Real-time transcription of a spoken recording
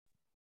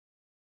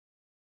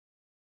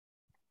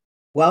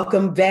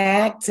Welcome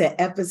back to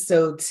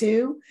episode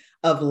 2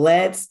 of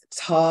Let's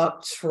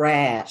Talk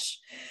Trash.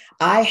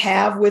 I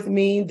have with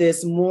me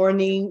this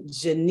morning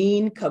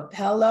Janine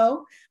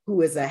Capello,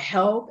 who is a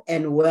health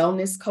and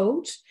wellness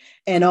coach,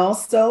 and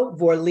also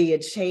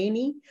Vorlia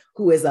Cheney,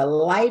 who is a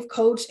life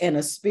coach and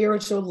a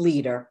spiritual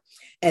leader.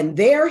 And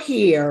they're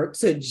here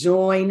to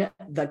join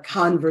the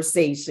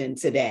conversation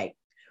today.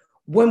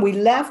 When we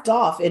left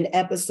off in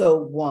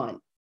episode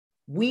 1,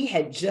 we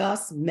had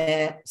just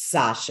met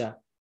Sasha.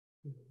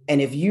 And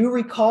if you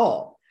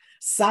recall,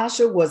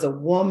 Sasha was a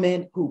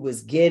woman who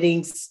was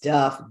getting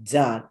stuff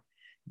done.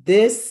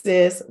 This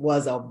sis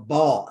was a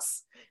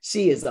boss.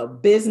 She is a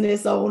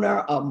business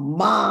owner, a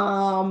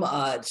mom.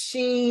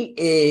 She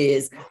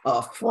is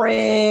a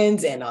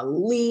friend and a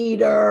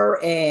leader.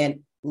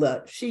 And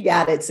look, she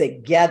got it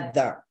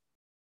together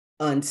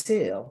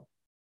until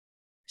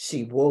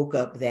she woke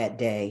up that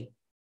day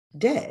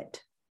dead.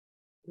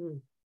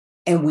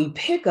 And we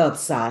pick up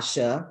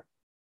Sasha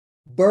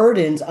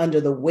burdened under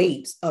the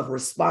weight of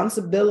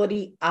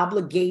responsibility,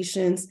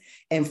 obligations,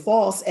 and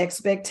false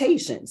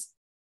expectations.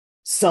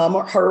 Some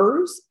are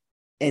hers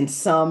and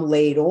some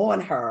laid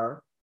on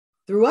her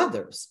through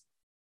others.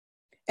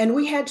 And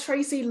we had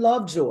Tracy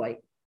Lovejoy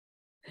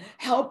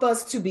help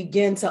us to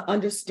begin to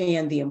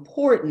understand the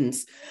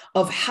importance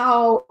of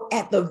how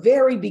at the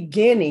very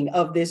beginning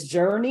of this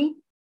journey,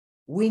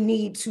 we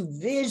need to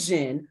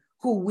vision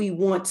who we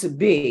want to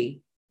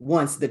be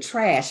once the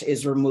trash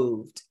is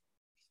removed.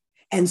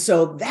 And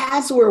so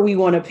that's where we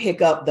want to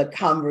pick up the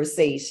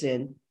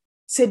conversation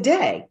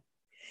today.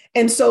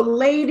 And so,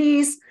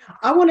 ladies,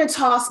 I want to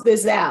toss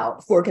this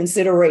out for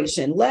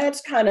consideration.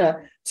 Let's kind of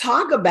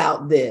talk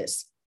about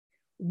this.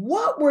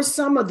 What were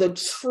some of the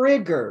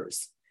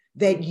triggers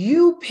that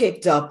you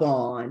picked up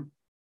on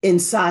in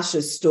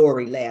Sasha's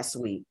story last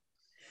week?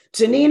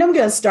 Janine, I'm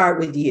going to start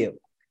with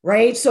you,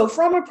 right? So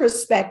from a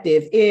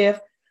perspective, if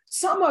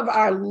some of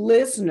our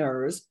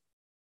listeners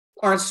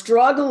are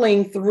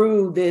struggling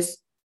through this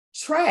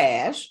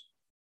trash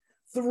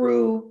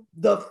through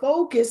the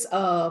focus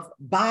of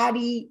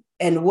body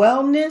and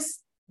wellness,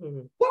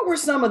 what were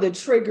some of the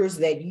triggers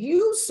that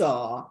you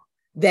saw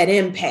that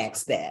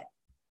impacts that?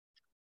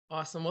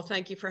 Awesome. Well,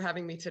 thank you for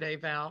having me today,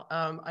 Val.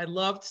 I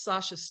loved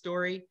Sasha's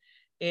story.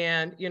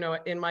 And, you know,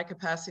 in my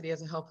capacity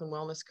as a health and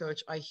wellness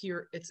coach, I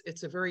hear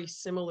it's a very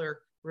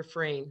similar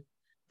refrain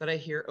that I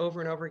hear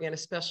over and over again,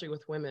 especially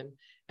with women.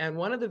 And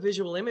one of the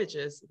visual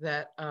images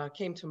that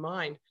came to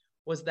mind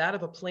was that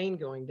of a plane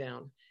going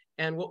down.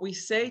 And what we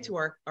say to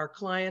our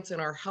clients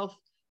and our health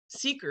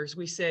seekers,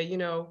 we say, you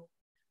know,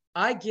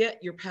 I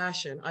get your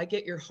passion. I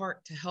get your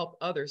heart to help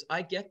others.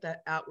 I get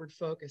that outward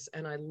focus.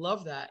 And I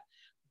love that.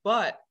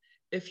 But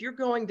if you're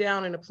going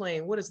down in a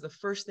plane, what is the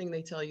first thing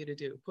they tell you to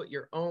do? Put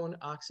your own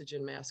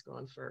oxygen mask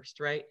on first,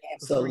 right?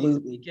 Absolutely.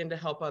 Before you begin to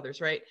help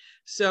others, right?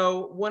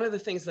 So one of the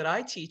things that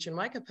I teach in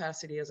my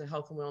capacity as a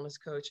health and wellness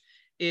coach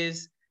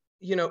is,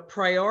 you know,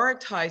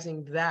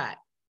 prioritizing that.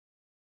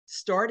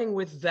 Starting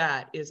with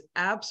that is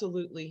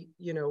absolutely,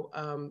 you know,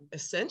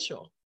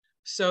 essential,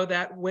 so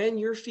that when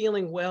you're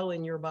feeling well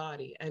in your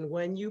body and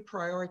when you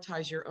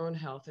prioritize your own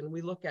health, and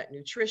we look at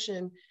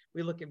nutrition,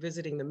 we look at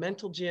visiting the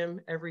mental gym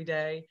every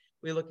day,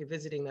 we look at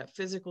visiting that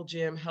physical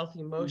gym,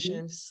 healthy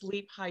motion,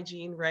 sleep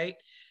hygiene, right?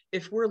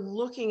 If we're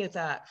looking at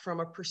that from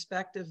a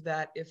perspective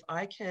that if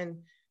I can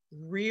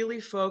really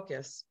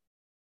focus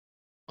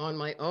on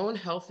my own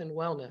health and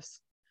wellness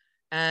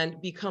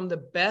and become the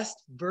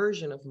best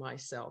version of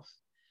myself,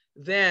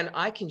 then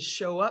I can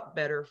show up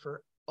better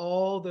for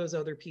all those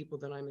other people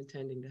that I'm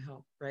intending to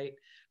help, right?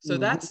 So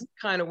that's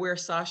kind of where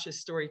Sasha's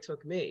story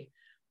took me.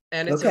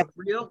 And it's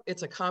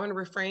it's a common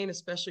refrain,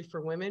 especially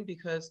for women,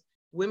 because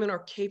women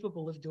are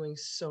capable of doing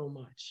so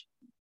much,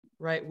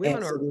 right?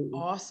 Women are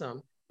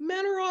awesome.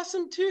 Men are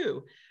awesome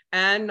too.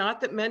 And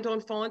not that men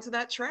don't fall into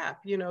that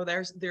trap. You know,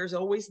 there's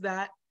always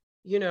that,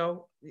 you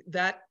know,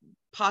 that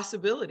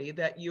possibility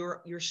that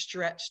you're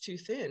stretched too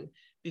thin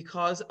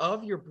because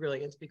of your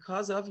brilliance,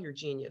 because of your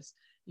genius,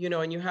 you know,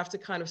 and you have to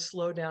kind of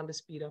slow down to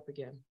speed up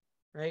again,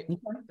 right?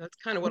 That's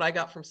kind of what I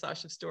got from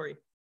Sasha's story.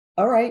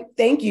 All right,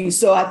 thank you.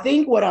 So I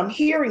think what I'm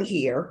hearing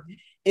here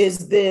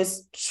is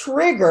this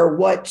trigger.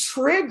 What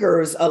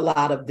triggers a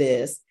lot of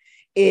this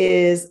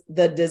is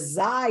the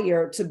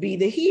desire to be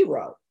the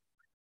hero.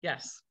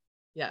 Yes,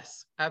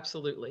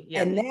 absolutely.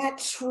 Yeah. And that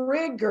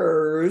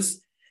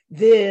triggers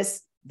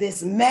this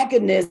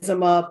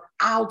mechanism of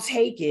I'll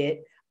take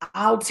it.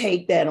 I'll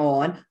take that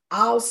on.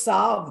 I'll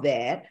solve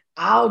that.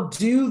 I'll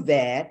do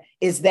that.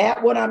 Is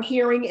that what I'm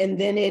hearing? And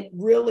then it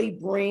really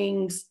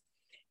brings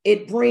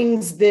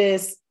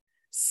this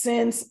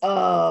sense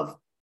of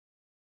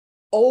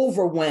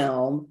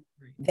overwhelm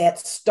that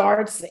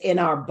starts in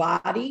our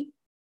body.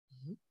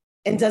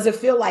 And does it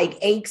feel like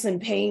aches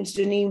and pains,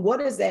 Janine? What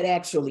does that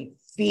actually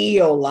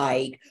feel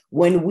like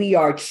when we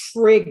are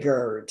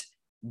triggered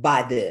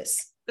by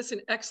this? That's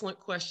an excellent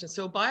question.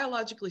 So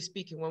biologically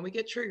speaking, when we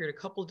get triggered, a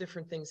couple of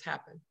different things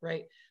happen,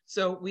 right?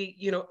 So we,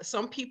 you know,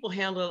 some people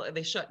handle it,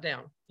 they shut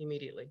down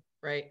immediately,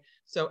 right?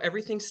 So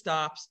everything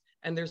stops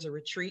and there's a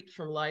retreat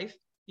from life.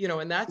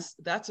 and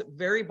that's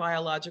very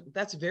biological.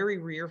 That's very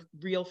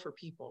real for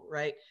people,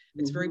 right?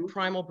 It's very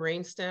primal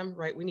brainstem,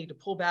 right? We need to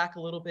pull back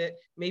a little bit,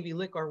 maybe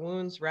lick our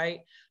wounds, right?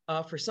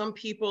 For some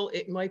people,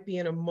 it might be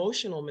an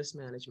emotional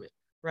mismanagement,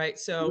 right?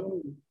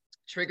 So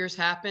triggers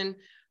happen.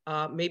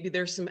 Maybe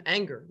there's some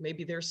anger,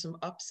 maybe there's some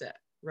upset,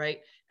 right?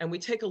 And we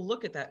take a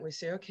look at that and we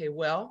say, okay,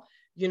 well,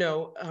 we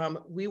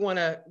want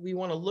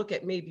to look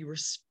at maybe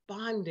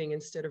responding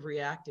instead of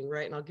reacting,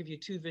 right? And I'll give you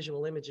two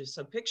visual images.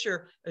 So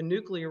picture a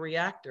nuclear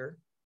reactor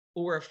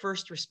or a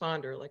first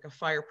responder, like a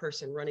fire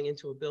person running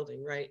into a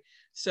building, right?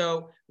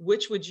 So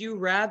which would you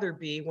rather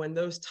be when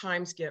those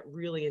times get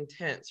really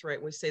intense,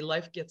 right? We say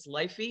life gets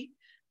lifey,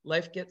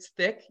 life gets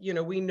thick.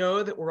 We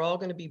know that we're all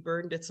going to be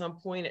burdened at some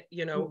point,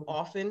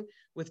 often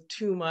with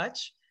too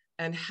much,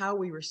 and how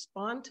we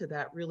respond to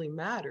that really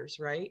matters,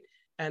 right?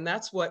 And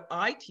that's what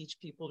I teach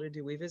people to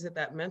do. We visit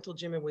that mental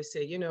gym and we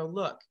say,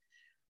 look,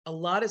 a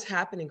lot is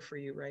happening for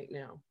you right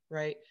now,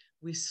 right?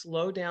 We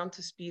slow down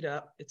to speed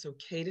up. It's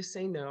okay to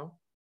say no.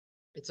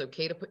 It's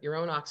okay to put your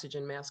own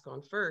oxygen mask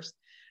on first.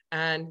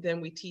 And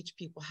then we teach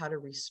people how to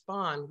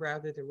respond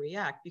rather than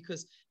react,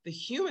 because the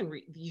human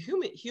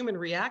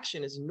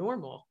reaction is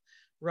normal,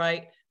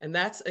 right? And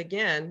that's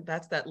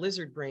that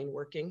lizard brain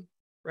working,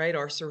 right?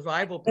 Our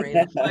survival brain,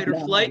 the fight or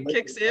flight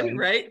kicks in,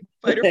 right?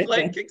 Fight or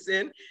flight kicks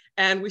in,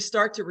 and we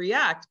start to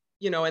react,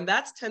 and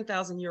that's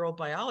 10,000-year-old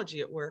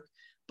biology at work,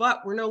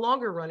 but we're no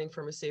longer running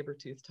from a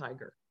saber-toothed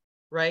tiger,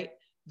 right?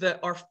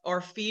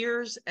 Our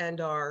fears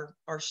and our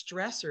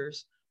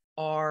stressors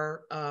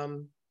are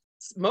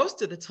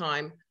most of the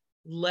time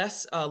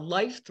less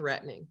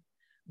life-threatening,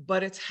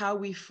 but it's how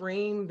we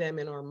frame them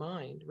in our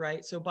mind,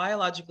 right? So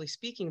biologically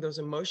speaking, those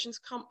emotions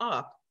come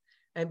up,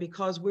 and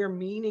because we're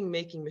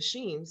meaning-making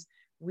machines,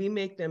 we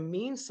make them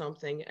mean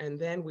something, and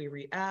then we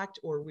react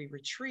or we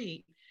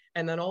retreat.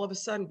 And then all of a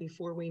sudden,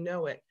 before we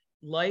know it,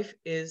 life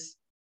is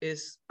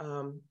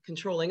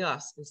controlling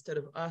us instead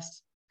of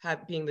us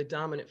being the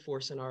dominant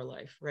force in our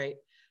life, right?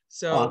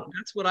 So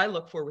that's what I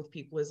look for with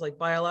people, is like,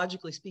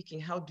 biologically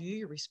speaking, how do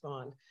you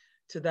respond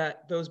to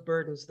those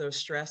burdens, those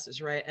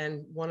stresses, right?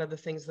 And one of the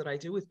things that I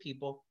do with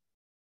people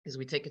is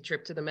we take a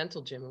trip to the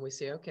mental gym and we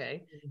say,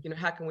 okay,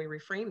 how can we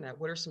reframe that?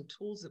 What are some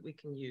tools that we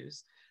can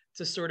use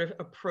to sort of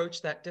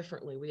approach that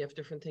differently? We have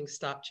different things: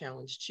 stop,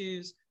 challenge,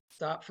 choose.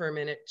 Stop for a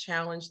minute,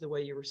 challenge the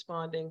way you're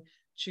responding,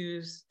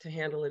 choose to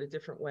handle it a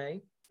different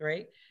way,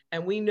 right?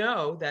 And we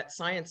know that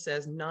science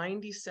says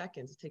 90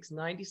 seconds, it takes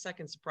 90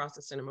 seconds to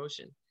process an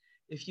emotion.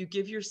 If you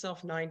give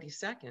yourself 90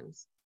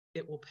 seconds,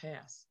 it will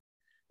pass.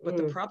 But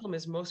the problem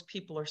is most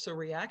people are so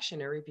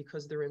reactionary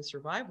because they're in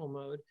survival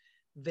mode.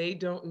 They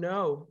don't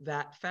know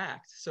that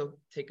fact. So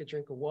take a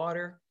drink of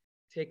water,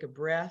 take a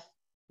breath,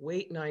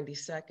 wait 90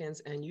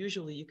 seconds, and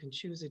usually you can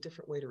choose a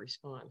different way to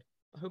respond.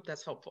 I hope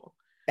that's helpful.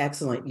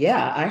 Excellent.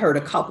 Yeah, I heard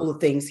a couple of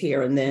things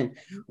here. And then,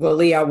 well,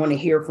 Lee, I want to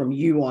hear from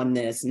you on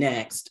this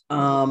next.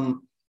 I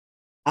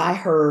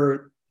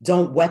heard,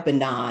 don't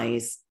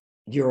weaponize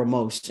your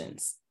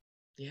emotions.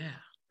 Yeah,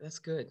 that's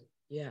good.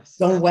 Yes.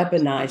 Don't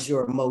weaponize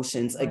your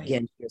emotions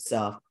against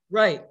yourself.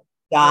 Right.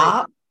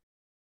 Stop.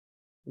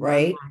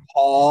 Right.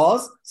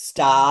 Pause.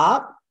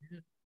 Stop.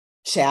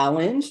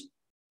 Challenge.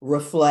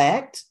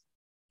 Reflect.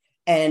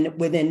 And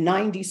within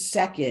 90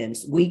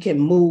 seconds, we can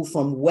move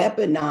from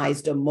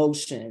weaponized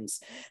emotions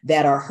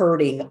that are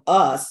hurting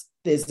us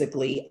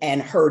physically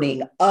and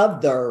hurting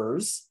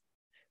others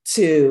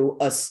to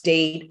a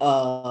state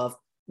of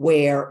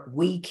where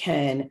we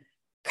can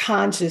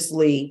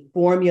consciously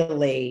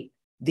formulate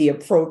the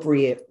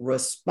appropriate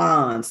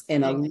response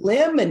and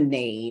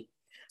eliminate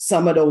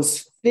some of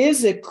those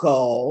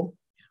physical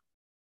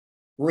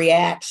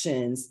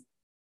reactions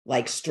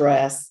like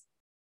stress,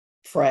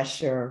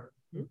 pressure,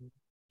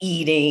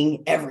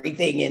 eating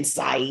everything in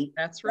sight.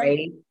 That's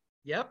right.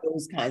 Yep.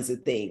 Those kinds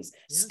of things.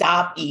 Yep.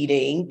 Stop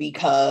eating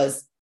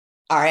because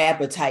our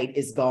appetite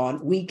is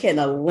gone. We can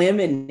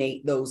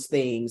eliminate those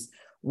things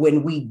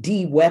when we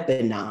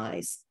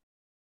de-weaponize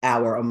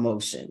our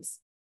emotions.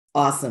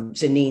 Awesome.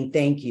 Janine,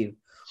 thank you.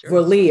 Sure.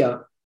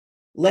 Valia,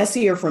 let's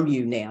hear from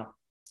you now.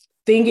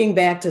 Thinking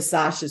back to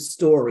Sasha's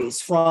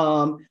stories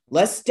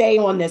let's stay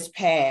on this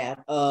path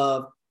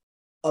of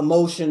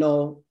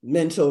emotional,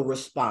 mental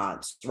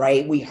response,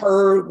 right? We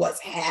heard what's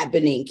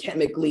happening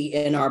chemically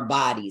in our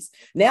bodies.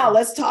 Now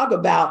let's talk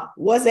about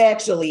what's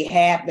actually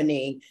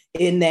happening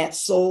in that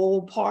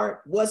soul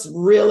part. What's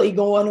really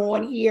going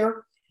on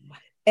here?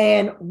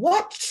 And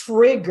what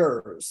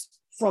triggers,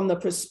 from the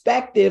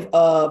perspective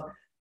of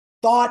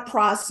thought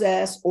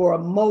process or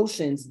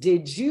emotions,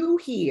 did you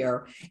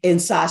hear in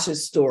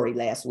Sasha's story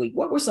last week?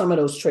 What were some of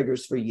those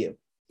triggers for you?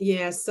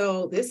 Yeah,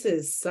 so this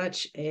is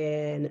such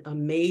an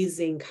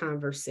amazing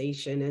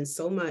conversation, and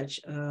so much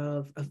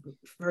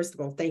first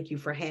of all, thank you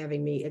for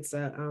having me. It's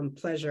a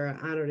pleasure, an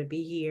honor to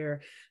be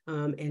here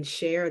and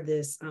share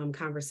this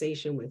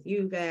conversation with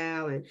you,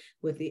 Val, and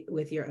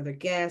with your other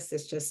guests.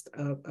 It's just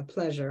a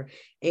pleasure,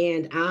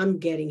 and I'm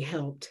getting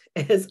helped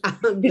as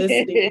I'm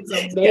listening.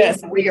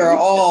 Yes, we are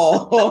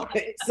all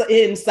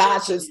in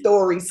Sasha's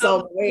story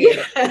somewhere.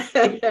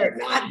 We're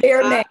not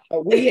there now,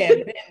 girl, we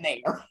have been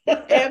there.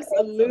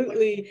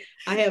 Absolutely.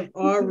 I have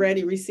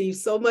already received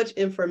so much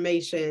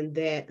information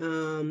that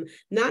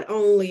not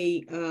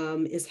only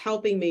is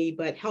helping me,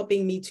 but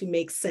helping me to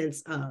make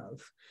sense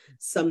of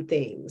some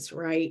things,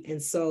 right?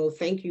 And so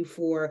thank you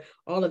for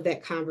all of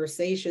that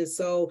conversation.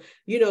 So,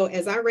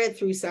 as I read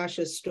through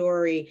Sasha's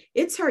story,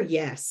 it's her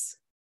yes.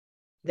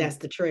 That's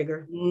the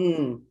trigger.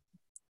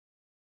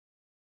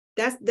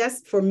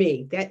 That's for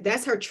me.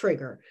 That's her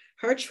trigger.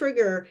 Her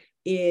trigger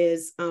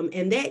is,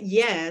 and that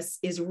yes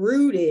is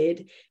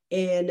rooted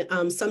in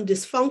some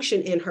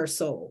dysfunction in her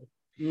soul.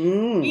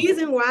 The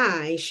reason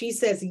why she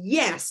says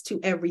yes to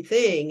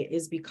everything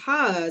is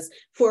because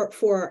there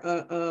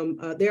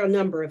are a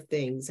number of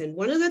things, and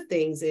one of the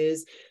things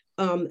is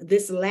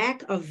this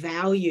lack of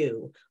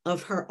value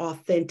of her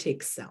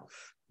authentic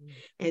self.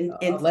 And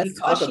let's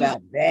talk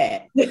about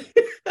that.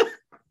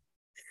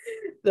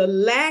 The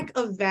lack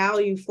of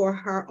value for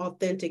her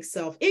authentic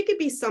self. It could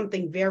be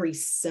something very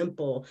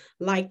simple,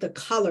 like the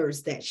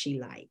colors that she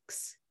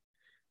likes.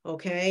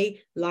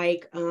 Okay.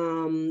 Like,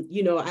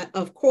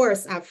 of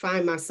course, I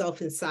find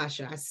myself in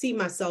Sasha. I see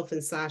myself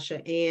in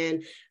Sasha.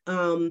 And,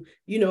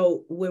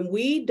 when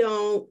we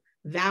don't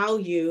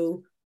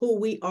value who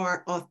we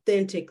are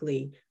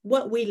authentically,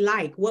 what we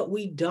like, what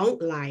we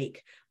don't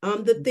like,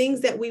 the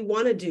things that we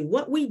want to do,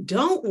 what we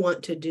don't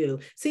want to do.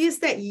 See, it's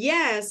that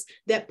yes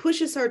that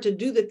pushes her to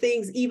do the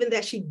things even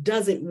that she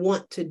doesn't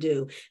want to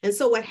do. And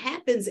so what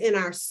happens in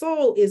our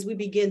soul is we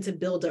begin to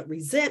build up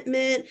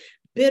resentment,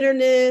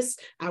 bitterness.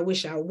 I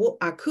wish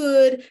I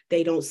could.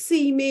 They don't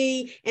see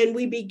me. And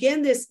we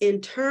begin this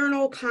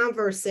internal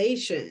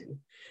conversation.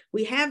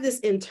 We have this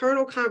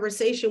internal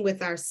conversation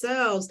with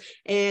ourselves.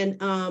 And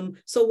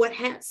so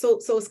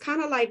it's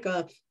kind of like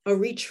a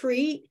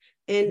retreat.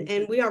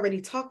 And we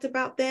already talked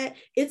about that.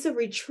 It's a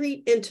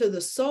retreat into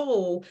the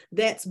soul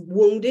that's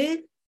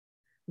wounded,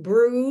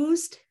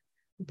 bruised,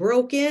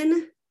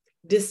 broken,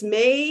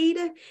 dismayed.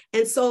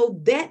 And so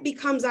that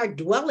becomes our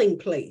dwelling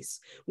place.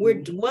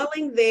 We're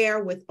dwelling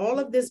there with all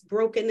of this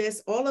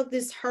brokenness, all of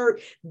this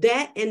hurt,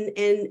 that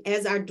and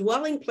as our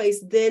dwelling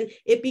place, then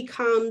it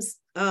becomes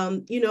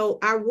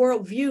our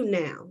worldview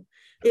now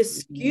is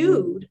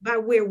skewed by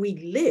where we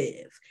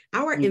live.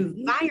 Our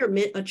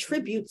environment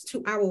attributes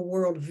to our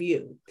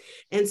worldview.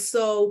 And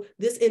so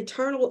this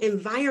internal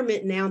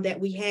environment now that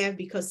we have,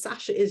 because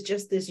Sasha is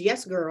just this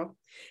yes girl.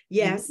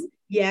 Yes,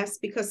 yes,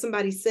 because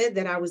somebody said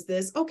that I was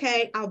this.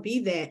 Okay, I'll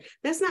be that.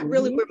 That's not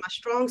really where my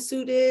strong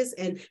suit is.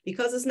 And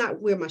because it's not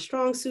where my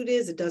strong suit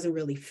is, it doesn't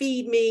really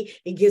feed me.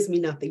 It gives me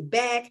nothing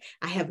back.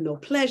 I have no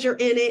pleasure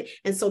in it.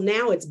 And so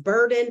now it's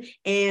burden.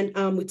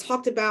 And we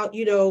talked about,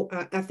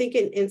 I think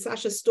in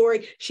Sasha's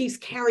story, she's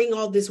carrying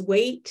all this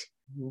weight.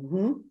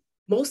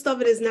 Most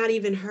of it is not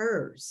even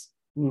hers.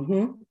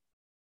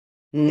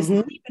 It's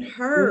not even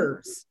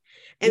hers.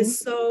 And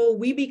so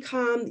we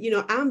become,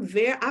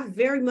 I've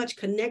very much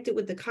connected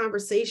with the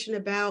conversation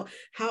about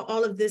how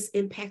all of this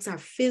impacts our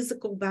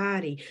physical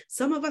body.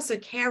 Some of us are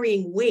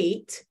carrying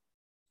weight,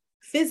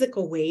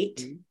 physical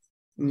weight,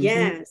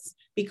 yes,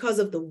 because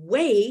of the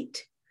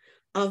weight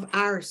of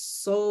our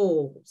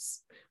souls.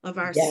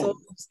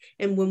 Souls.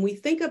 And when we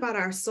think about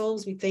our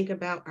souls, we think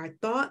about our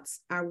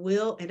thoughts, our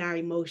will, and our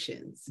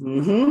emotions,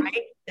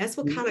 right? That's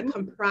what kind of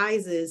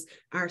comprises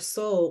our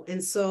soul.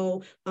 And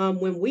so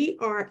when we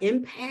are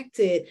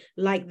impacted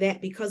like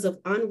that because of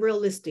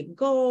unrealistic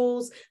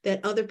goals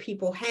that other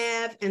people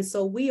have, and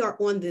so we are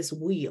on this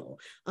wheel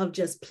of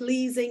just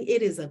pleasing,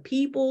 it is a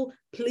people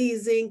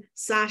pleasing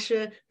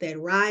Sasha that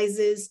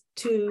rises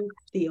to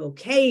the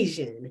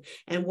occasion.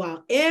 And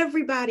while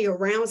everybody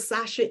around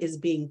Sasha is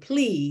being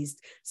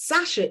pleased,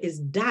 Sasha is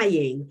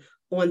dying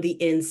on the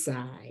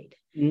inside.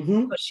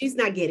 But she's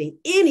not getting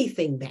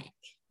anything back.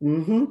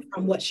 From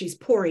what she's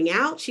pouring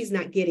out. She's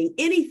not getting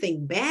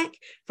anything back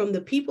from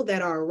the people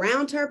that are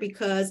around her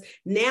because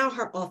now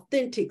her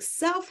authentic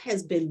self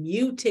has been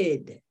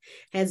muted,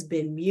 has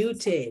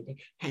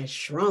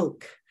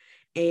shrunk.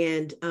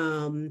 And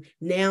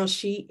now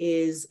she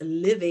is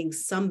living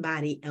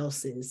somebody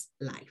else's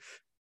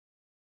life.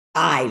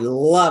 I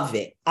love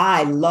it.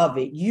 I love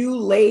it. You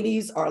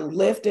ladies are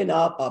lifting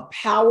up a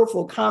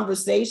powerful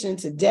conversation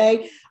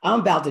today.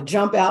 I'm about to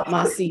jump out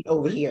my seat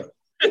over here.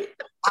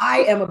 I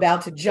am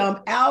about to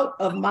jump out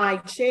of my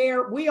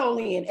chair. We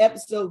only in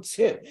episode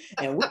 2,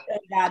 and we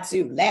got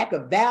to lack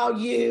of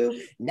value,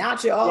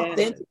 not your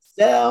authentic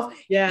self,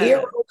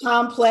 hero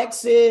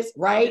complexes,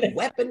 right?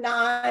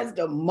 Weaponized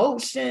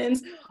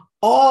emotions,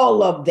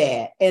 all of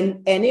that.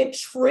 And it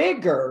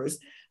triggers.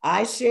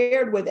 I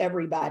shared with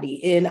everybody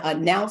in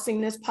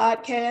announcing this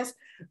podcast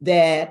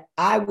that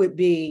I would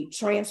be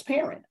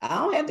transparent. I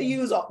don't have to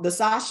use the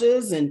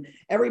Sashas and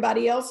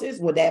everybody else's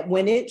with that.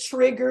 When it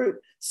triggered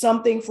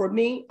something for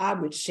me, I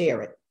would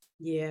share it.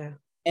 Yeah.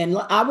 And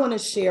I want to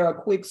share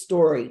a quick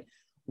story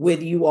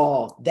with you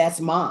all.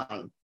 That's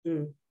mine.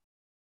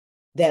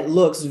 That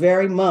looks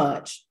very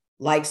much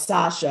like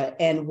Sasha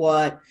and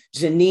what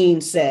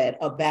Janine said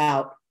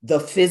about the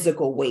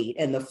physical weight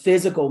and the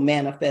physical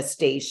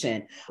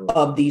manifestation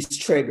of these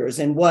triggers,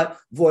 and what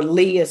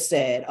Vorlia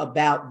said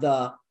about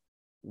the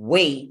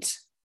weight,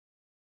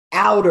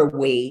 outer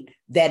weight,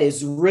 that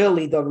is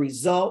really the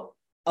result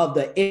of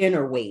the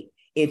inner weight.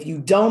 If you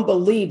don't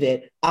believe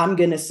it, I'm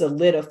going to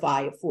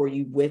solidify it for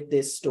you with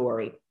this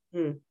story.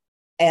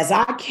 As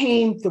I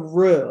came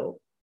through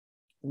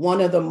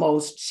one of the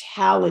most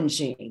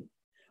challenging,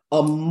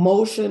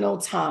 emotional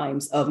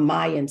times of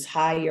my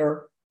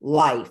entire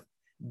life,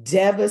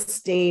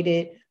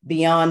 devastated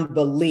beyond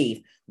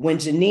belief. When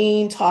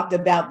Janine talked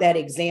about that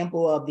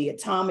example of the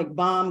atomic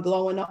bomb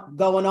going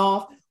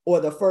off or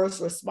the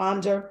first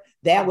responder,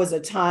 that was a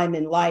time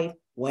in life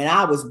when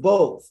I was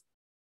both.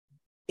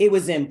 It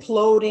was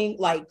imploding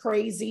like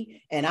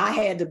crazy, and I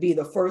had to be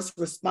the first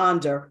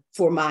responder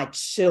for my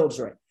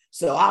children.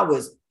 So I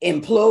was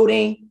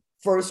imploding,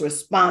 first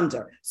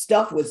responder.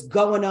 Stuff was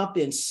going up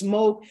in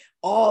smoke,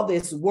 all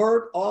this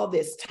work, all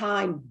this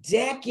time,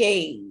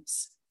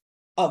 decades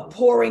of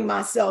pouring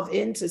myself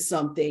into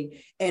something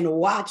and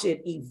watch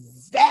it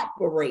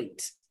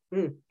evaporate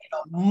in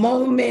a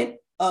moment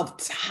of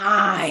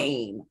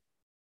time,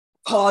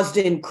 caused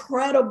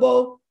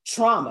incredible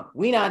trauma.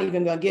 We're not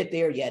even going to get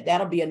there yet.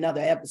 That'll be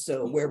another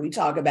episode where we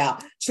talk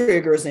about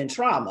triggers and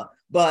trauma.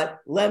 But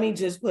let me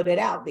just put it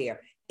out there.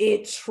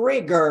 It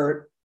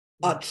triggered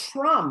a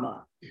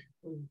trauma.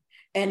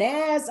 And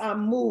as I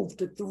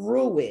moved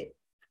through it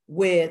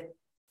with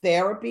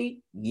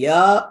therapy,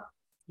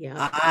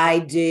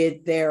 I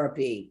did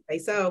therapy.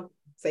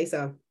 Say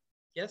so.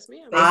 Yes,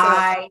 ma'am.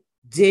 I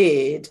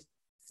did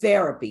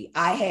therapy.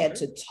 I had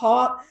to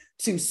talk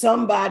to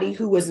somebody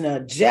who was an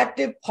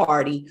objective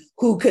party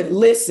who could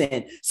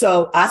listen.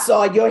 So I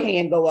saw your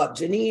hand go up,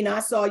 Janine.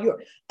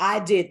 I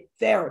did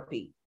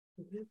therapy.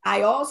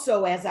 I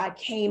also, as I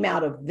came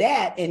out of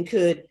that and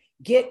could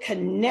get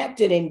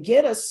connected and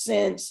get a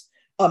sense,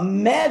 a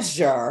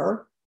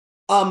measure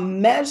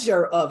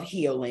of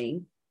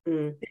healing,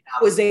 I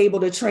was able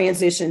to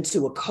transition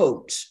to a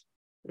coach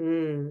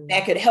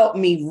that could help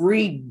me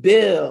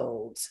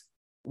rebuild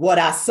what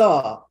I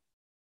saw.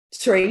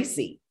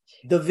 Tracy,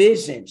 the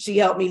vision, she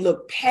helped me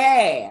look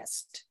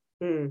past,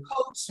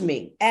 coached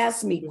me,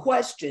 asked me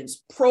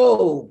questions,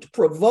 probed,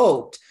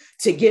 provoked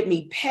to get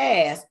me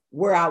past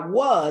where I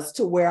was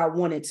to where I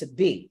wanted to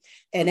be.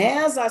 And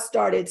as I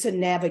started to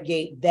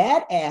navigate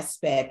that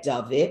aspect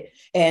of it,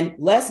 and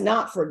let's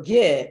not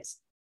forget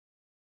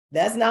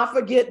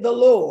the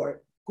Lord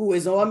who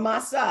is on my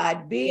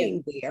side,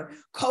 being there,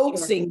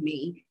 coaxing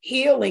me,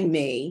 healing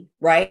me,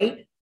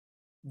 right?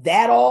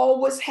 That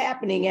all was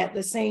happening at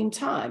the same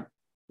time.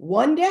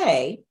 One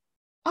day,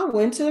 I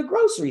went to the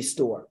grocery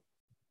store,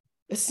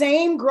 the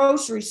same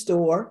grocery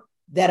store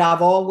that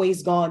I've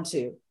always gone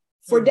to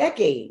for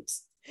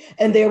decades.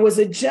 And there was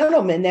a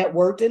gentleman that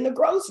worked in the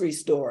grocery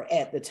store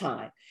at the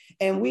time.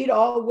 And we'd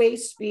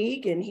always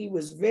speak, and he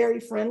was very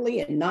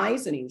friendly and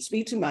nice, and he would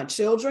speak to my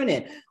children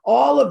and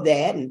all of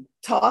that, and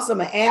toss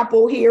them an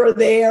apple here or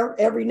there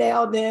every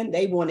now and then.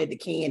 They wanted the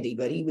candy,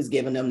 but he was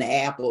giving them the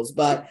apples.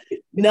 But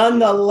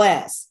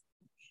nonetheless,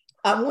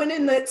 I went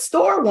in the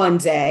store one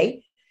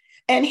day,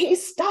 and he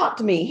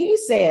stopped me. He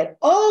said,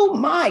 "Oh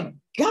my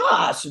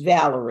gosh,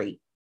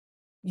 Valerie,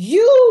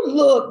 you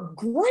look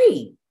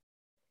great.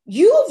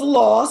 You've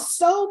lost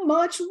so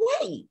much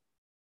weight."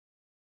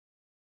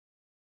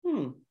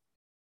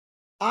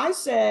 I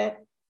said,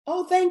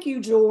 "Oh, thank you,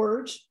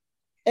 George."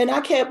 And I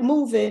kept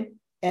moving,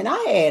 and I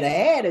had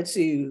an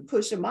attitude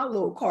pushing my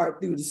little cart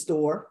through the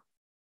store.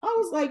 I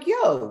was like,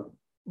 yo,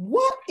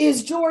 what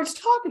is George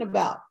talking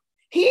about?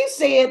 He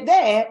said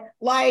that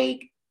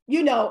like,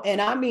 and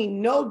I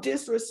mean, no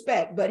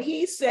disrespect, but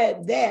he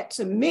said that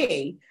to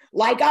me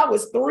like I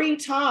was 3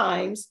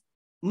 times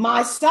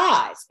my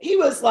size. He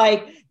was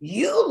like,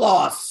 "You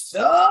lost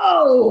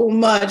so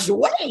much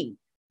weight."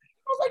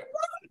 I was like,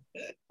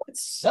 what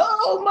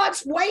so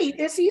much weight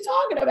is he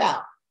talking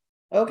about?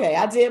 Okay,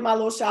 I did my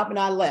little shopping,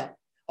 I left.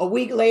 A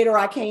week later,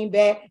 I came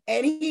back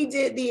and he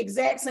did the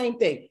exact same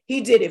thing.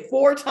 He did it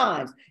 4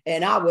 times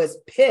and I was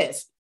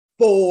pissed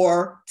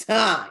 4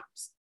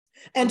 times.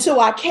 Until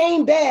I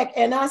came back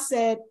and I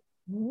said,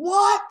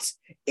 what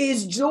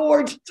is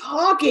George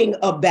talking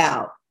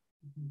about?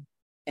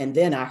 And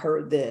then I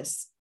heard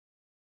this.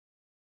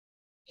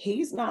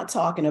 He's not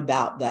talking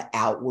about the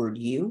outward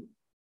you.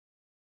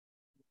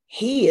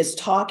 He is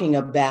talking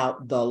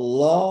about the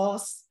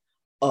loss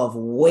of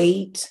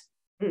weight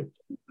in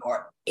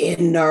your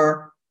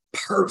inner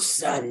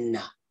person.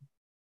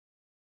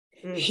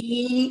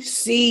 He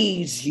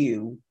sees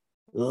you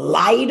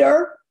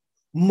lighter,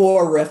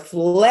 more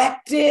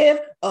reflective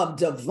of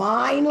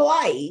divine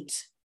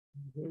light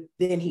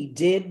than he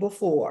did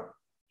before.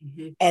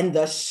 And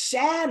the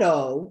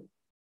shadow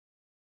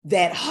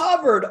that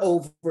hovered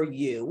over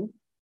you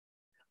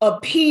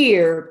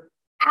appeared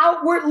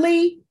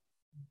outwardly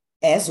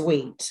as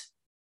weight.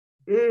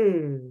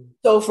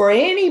 So for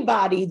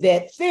anybody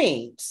that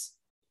thinks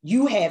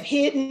you have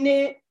hidden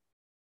it,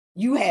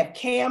 you have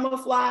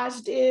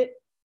camouflaged it,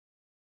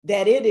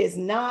 that it is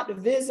not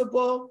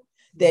visible,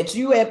 that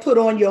you have put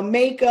on your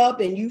makeup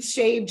and you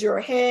shaved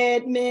your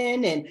head,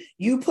 men, and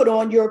you put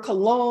on your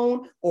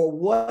cologne or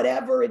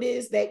whatever it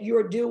is that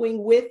you're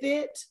doing with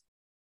it,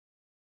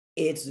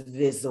 it's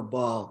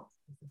visible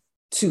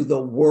to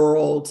the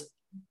world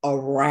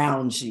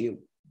around you.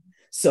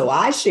 So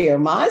I share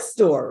my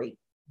story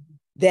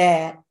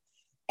that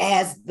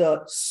as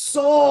the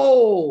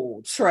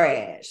soul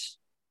trash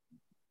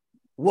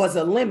was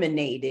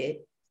eliminated,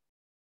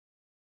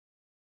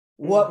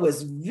 what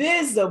was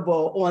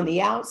visible on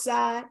the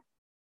outside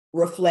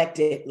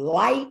reflected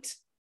light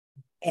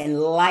and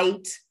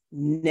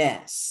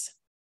lightness.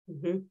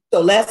 Mm-hmm.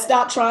 So let's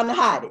stop trying to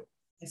hide it.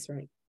 That's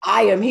right.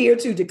 I am here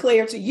to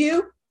declare to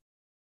you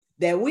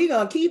that we're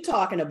going to keep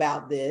talking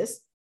about this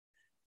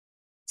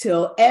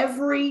till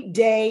every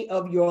day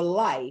of your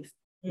life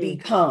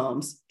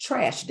becomes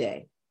trash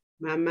day.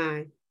 My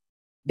mind.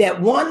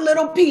 That one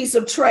little piece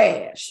of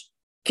trash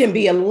can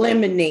be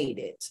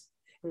eliminated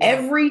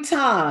every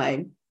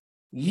time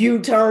you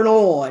turn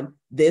on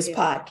this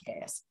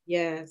podcast.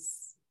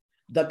 Yes.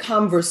 The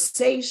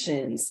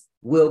conversations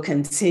will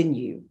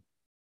continue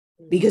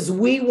because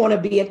we want to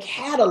be a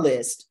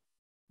catalyst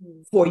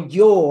for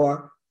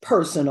your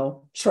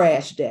personal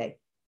trash day.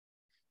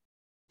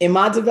 In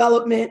my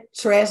development,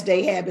 trash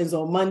day happens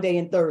on Monday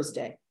and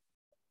Thursday.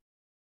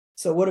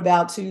 So what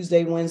about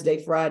Tuesday,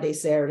 Wednesday, Friday,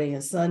 Saturday,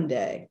 and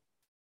Sunday?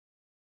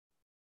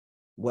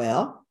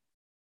 Well,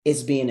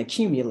 it's being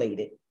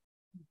accumulated.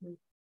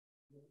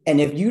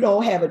 And if you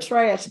don't have a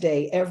trash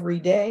day every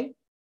day,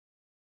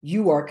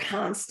 you are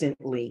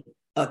constantly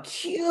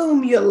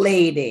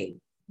accumulating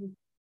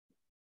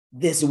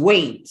this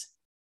weight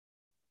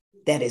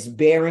that is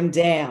bearing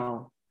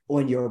down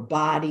on your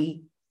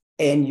body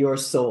and your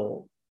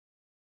soul.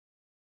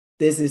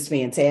 This is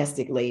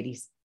fantastic,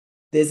 ladies.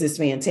 This is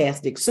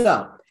fantastic.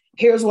 So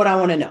here's what I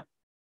want to know.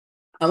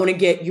 I want to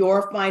get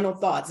your final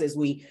thoughts as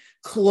we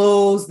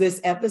close this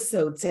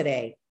episode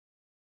today.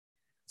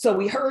 So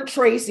we heard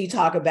Tracy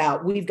talk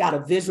about we've got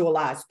to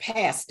visualize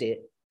past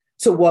it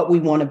to what we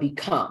want to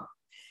become.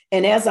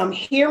 And as I'm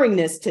hearing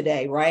this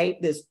today,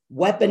 right, this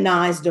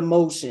weaponized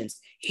emotions,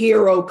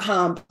 hero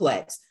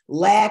complex,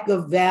 lack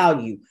of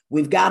value,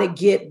 we've got to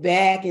get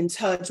back in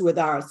touch with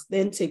our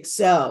authentic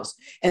selves,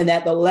 and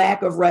that the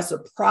lack of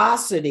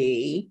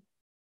reciprocity,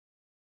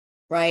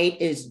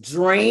 right, is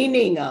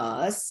draining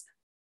us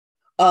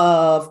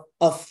of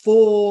a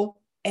full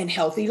and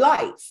healthy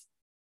life.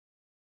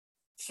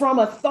 From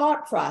a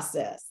thought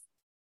process,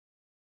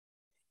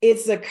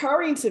 it's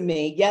occurring to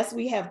me, yes,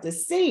 we have to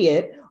see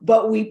it,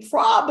 but we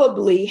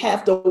probably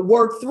have to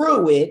work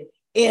through it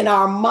in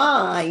our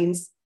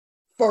minds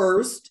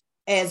first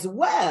as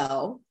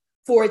well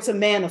for it to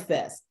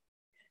manifest.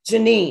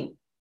 Janine,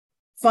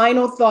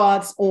 final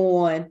thoughts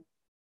on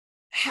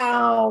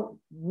how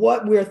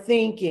what we're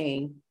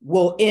thinking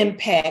will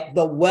impact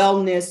the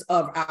wellness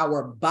of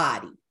our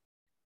body.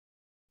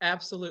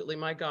 Absolutely.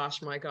 My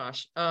gosh.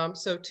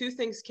 So two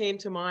things came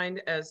to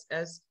mind as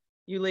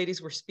you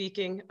ladies were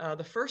speaking.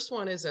 The first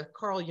one is a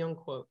Carl Jung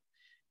quote.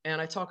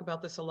 And I talk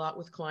about this a lot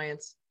with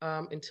clients.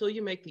 Until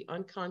you make the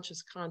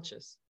unconscious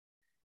conscious,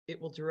 it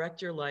will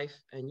direct your life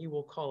and you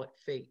will call it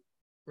fate,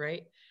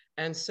 right?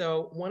 And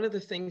so one of the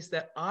things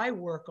that I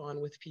work on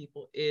with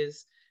people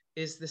is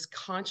this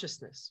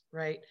consciousness,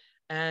 right?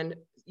 And,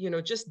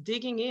 just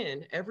digging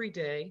in every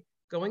day,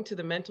 going to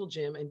the mental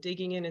gym and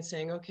digging in and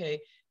saying,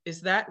 okay, is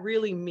that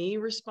really me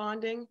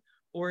responding?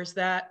 Or is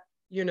that,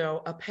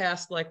 a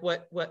past, like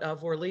what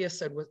Vorlia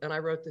said, and I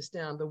wrote this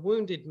down, the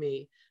wounded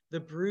me, the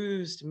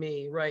bruised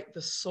me, right?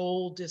 The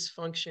soul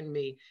dysfunction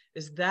me,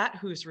 is that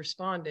who's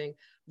responding?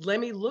 Let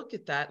me look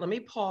at that. Let me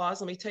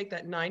pause. Let me take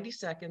that 90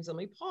 seconds. Let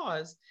me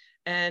pause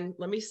and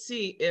let me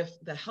see if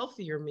the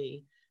healthier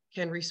me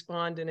can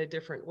respond in a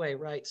different way,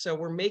 right? So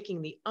we're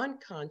making the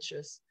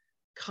unconscious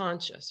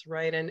conscious,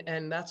 right?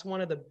 And that's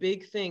one of the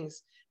big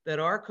things that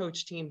our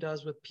coach team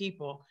does with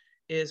people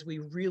is we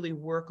really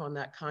work on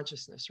that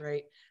consciousness,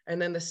 right?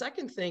 And then the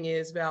second thing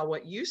is, Val,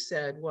 what you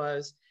said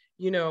was,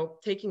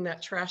 taking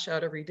that trash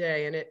out every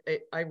day. And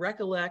I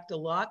recollect a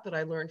lot that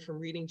I learned from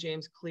reading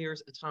James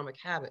Clear's Atomic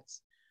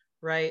Habits,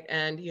 right?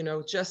 And,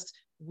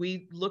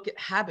 we look at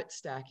habit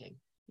stacking,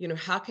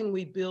 how can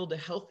we build a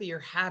healthier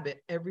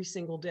habit every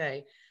single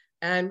day?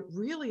 And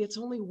really, it's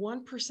only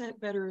 1%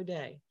 better a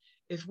day.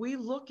 If we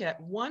look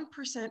at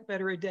 1%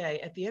 better a day,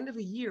 at the end of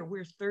a year,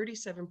 we're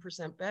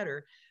 37%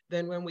 better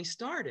than when we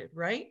started,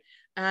 right?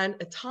 And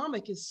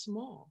atomic is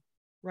small,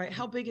 right?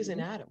 How big is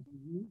an atom?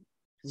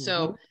 Mm-hmm.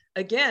 So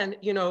again,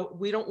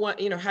 we don't want,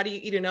 how do you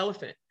eat an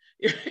elephant?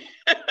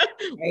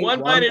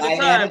 One bite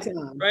at a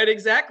time, right?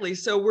 Exactly.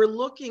 So we're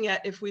looking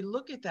at, if we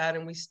look at that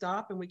and we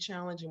stop and we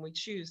challenge and we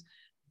choose,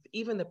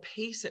 even the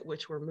pace at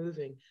which we're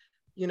moving,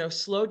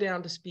 slow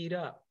down to speed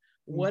up.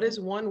 What is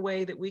one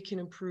way that we can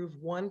improve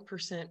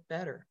 1%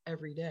 better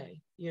every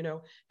day,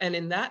 And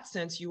in that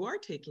sense, you are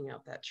taking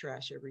out that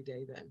trash every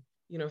day then,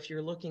 if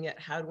you're looking at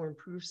how to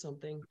improve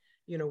something,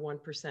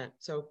 1%.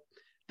 So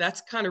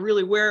that's kind of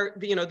really where,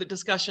 the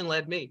discussion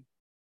led me.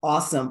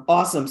 Awesome.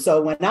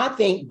 So when I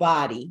think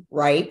body,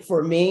 right,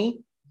 for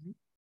me,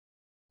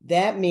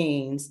 that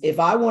means if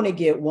I want to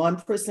get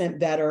 1%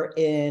 better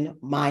in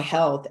my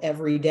health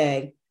every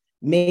day,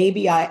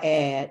 maybe I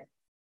add,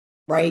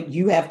 right?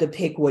 You have to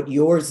pick what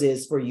yours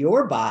is for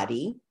your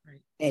body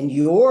and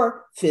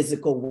your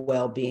physical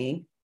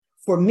well-being.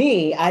 For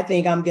me, I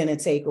think I'm going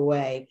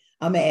to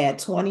add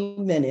 20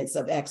 minutes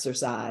of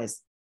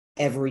exercise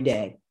every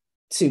day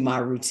to my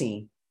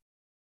routine.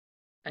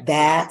 Excellent.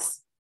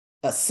 That's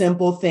a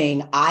simple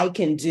thing I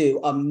can do,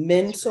 a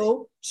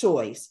mental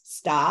choice.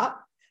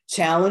 Stop,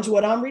 challenge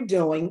what I'm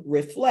doing,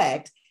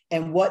 reflect,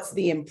 and what's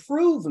the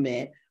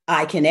improvement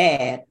I can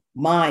add.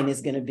 Mine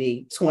is going to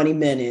be 20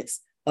 minutes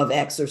of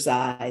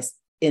exercise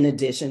in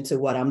addition to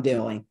what I'm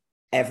doing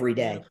every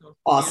day. Beautiful.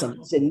 Awesome.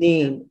 Beautiful.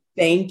 Janine,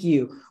 thank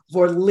you.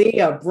 For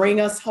Leah, bring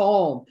us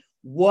home.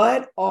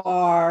 What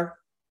are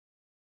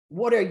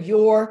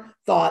your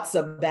thoughts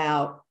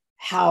about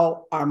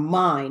how our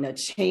mind, a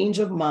change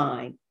of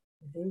mind,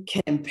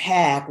 can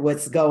impact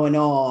what's going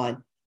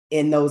on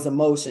in those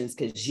emotions?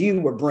 Because you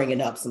were bringing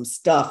up some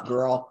stuff,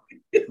 girl.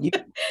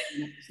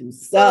 Some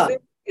stuff.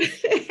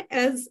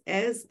 As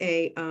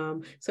a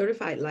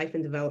certified life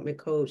and development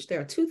coach,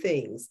 there are two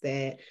things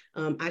that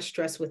I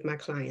stress with my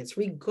clients,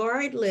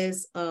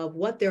 regardless of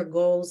what their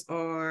goals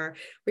are,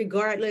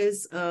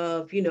 regardless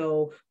of,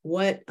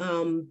 what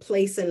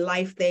place in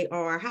life they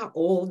are, how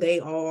old they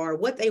are,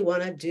 what they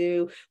want to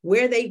do,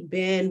 where they've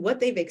been,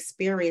 what they've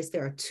experienced.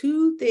 There are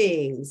two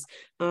things.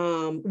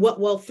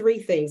 Three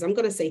things. I'm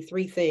going to say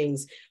three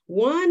things.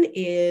 One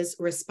is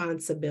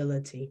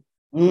responsibility.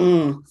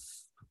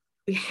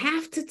 We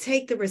have to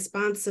take the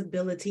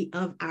responsibility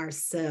of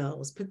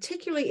ourselves,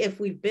 particularly if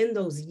we've been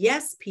those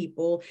yes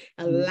people,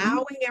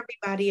 allowing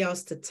everybody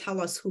else to tell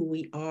us who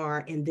we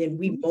are, and then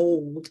we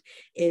mold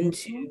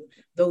into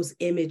those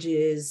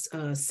images,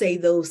 say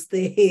those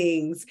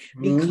things,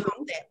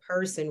 become that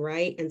person,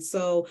 right? And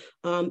so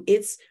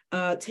it's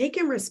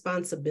taking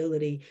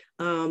responsibility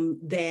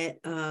that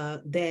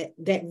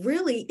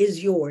really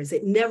is yours.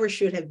 It never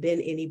should have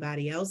been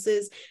anybody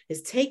else's.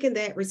 It's taking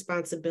that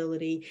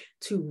responsibility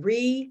to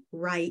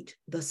rewrite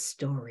the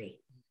story.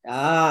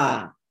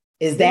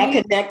 Is that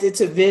connected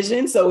to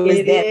vision? So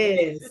it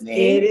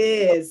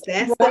is.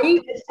 That's right.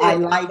 I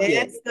like it.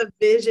 That's the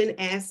vision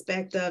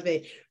aspect of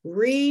it.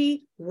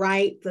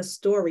 Rewrite the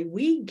story.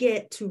 We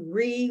get to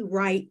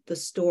rewrite the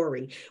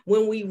story.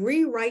 When we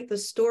rewrite the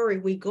story,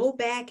 we go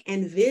back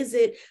and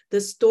visit the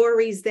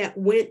stories that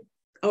went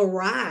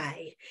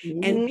awry.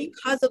 And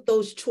because of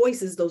those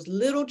choices, those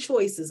little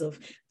choices of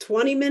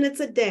 20 minutes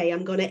a day,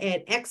 I'm going to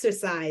add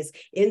exercise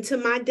into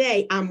my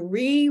day. I'm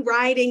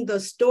rewriting the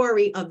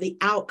story of the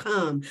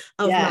outcome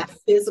of my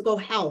physical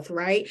health,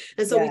 right?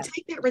 And so we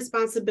take that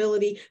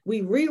responsibility,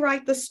 we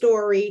rewrite the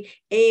story.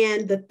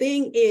 And the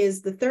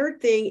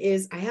third thing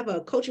is I have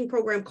a coaching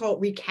program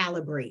called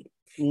Recalibrate.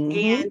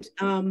 And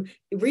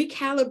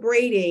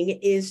recalibrating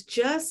is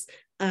just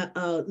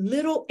a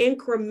little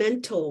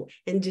incremental,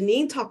 and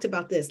Janine talked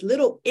about this,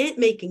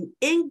 making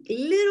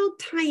little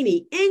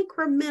tiny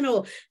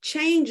incremental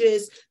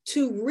changes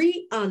to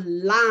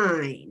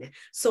realign.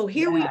 So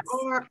here we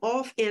are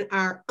off in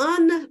our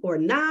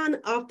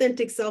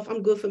non-authentic self.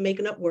 I'm good for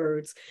making up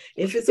words.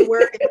 If it's a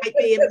word, it might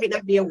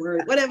not be a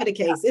word, whatever the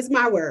case, it's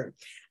my word.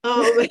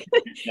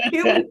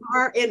 Here we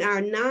are in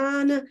our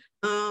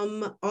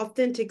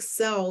non-authentic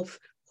self.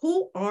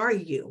 Who are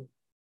you?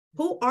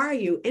 Who are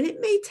you? And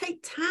it may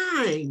take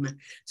time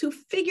to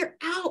figure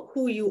out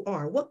who you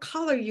are, what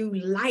color you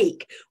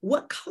like,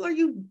 what color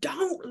you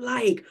don't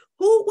like,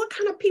 what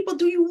kind of people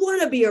do you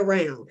want to be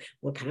around?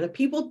 What kind of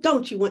people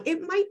don't you want?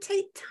 It might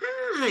take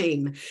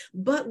time,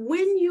 but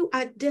when you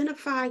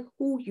identify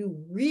who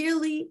you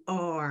really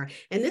are,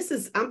 and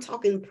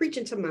I'm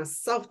preaching to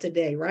myself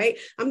today, right?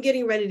 I'm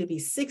getting ready to be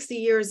 60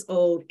 years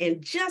old.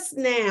 And just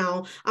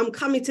now I'm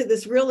coming to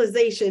this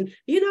realization,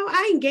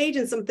 I engage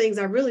in some things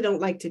I really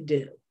don't like to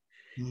do.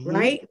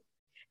 Right.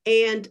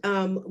 And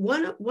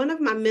one of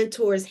my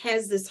mentors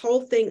has this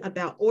whole thing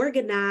about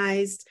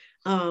organized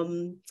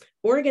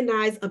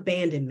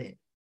abandonment.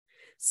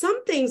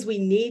 Some things we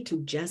need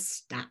to just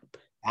stop.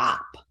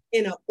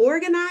 In an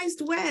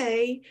organized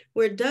way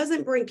where it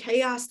doesn't bring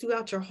chaos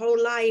throughout your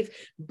whole life.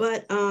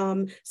 But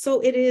so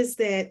it is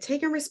that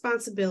taking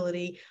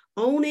responsibility,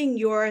 owning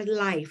your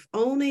life,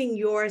 owning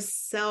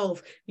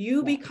yourself,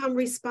 you become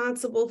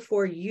responsible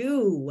for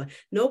you,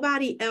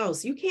 nobody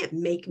else. You can't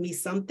make me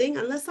something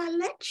unless I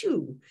let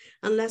you.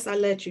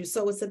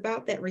 So it's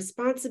about that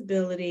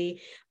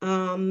responsibility,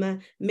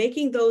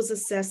 making those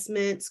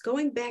assessments,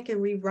 going back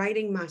and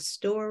rewriting my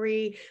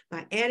story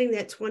by adding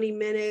that 20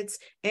 minutes,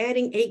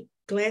 adding 8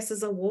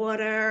 glasses of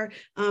water,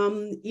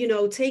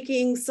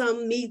 taking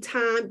some me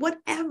time,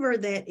 whatever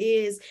that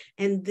is,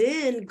 and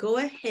then go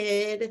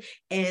ahead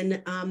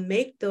and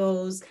make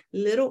those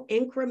little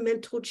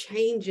incremental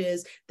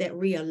changes that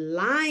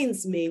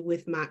realigns me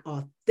with my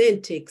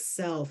authentic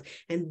self.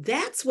 And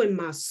that's when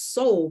my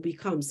soul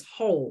becomes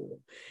whole.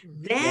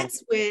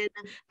 That's when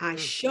I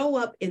show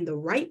up in the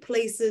right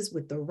places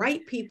with the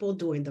right people,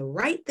 doing the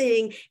right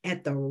thing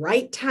at the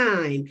right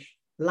time.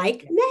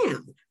 Like now,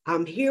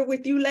 I'm here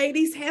with you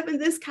ladies having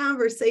this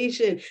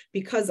conversation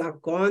because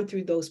I've gone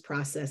through those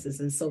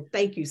processes. And so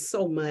thank you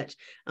so much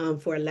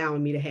for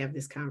allowing me to have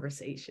this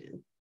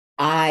conversation.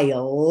 I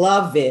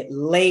love it,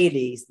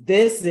 ladies.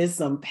 This is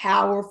some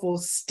powerful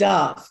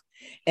stuff.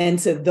 And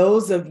to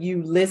those of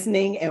you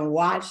listening and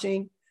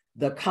watching,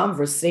 the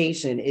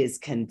conversation is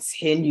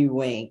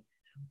continuing.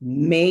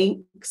 Make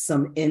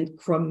some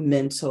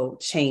incremental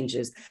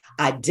changes.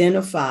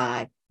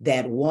 Identify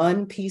that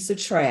one piece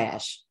of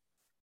trash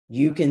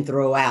you can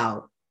throw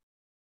out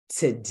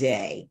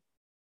today.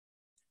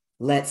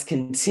 Let's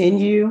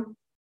continue.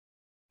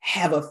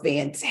 Have a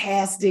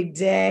fantastic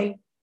day.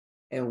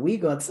 And we're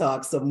going to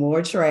talk some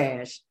more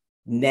trash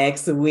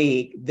next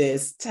week,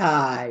 this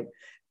time.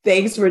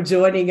 Thanks for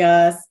joining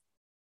us.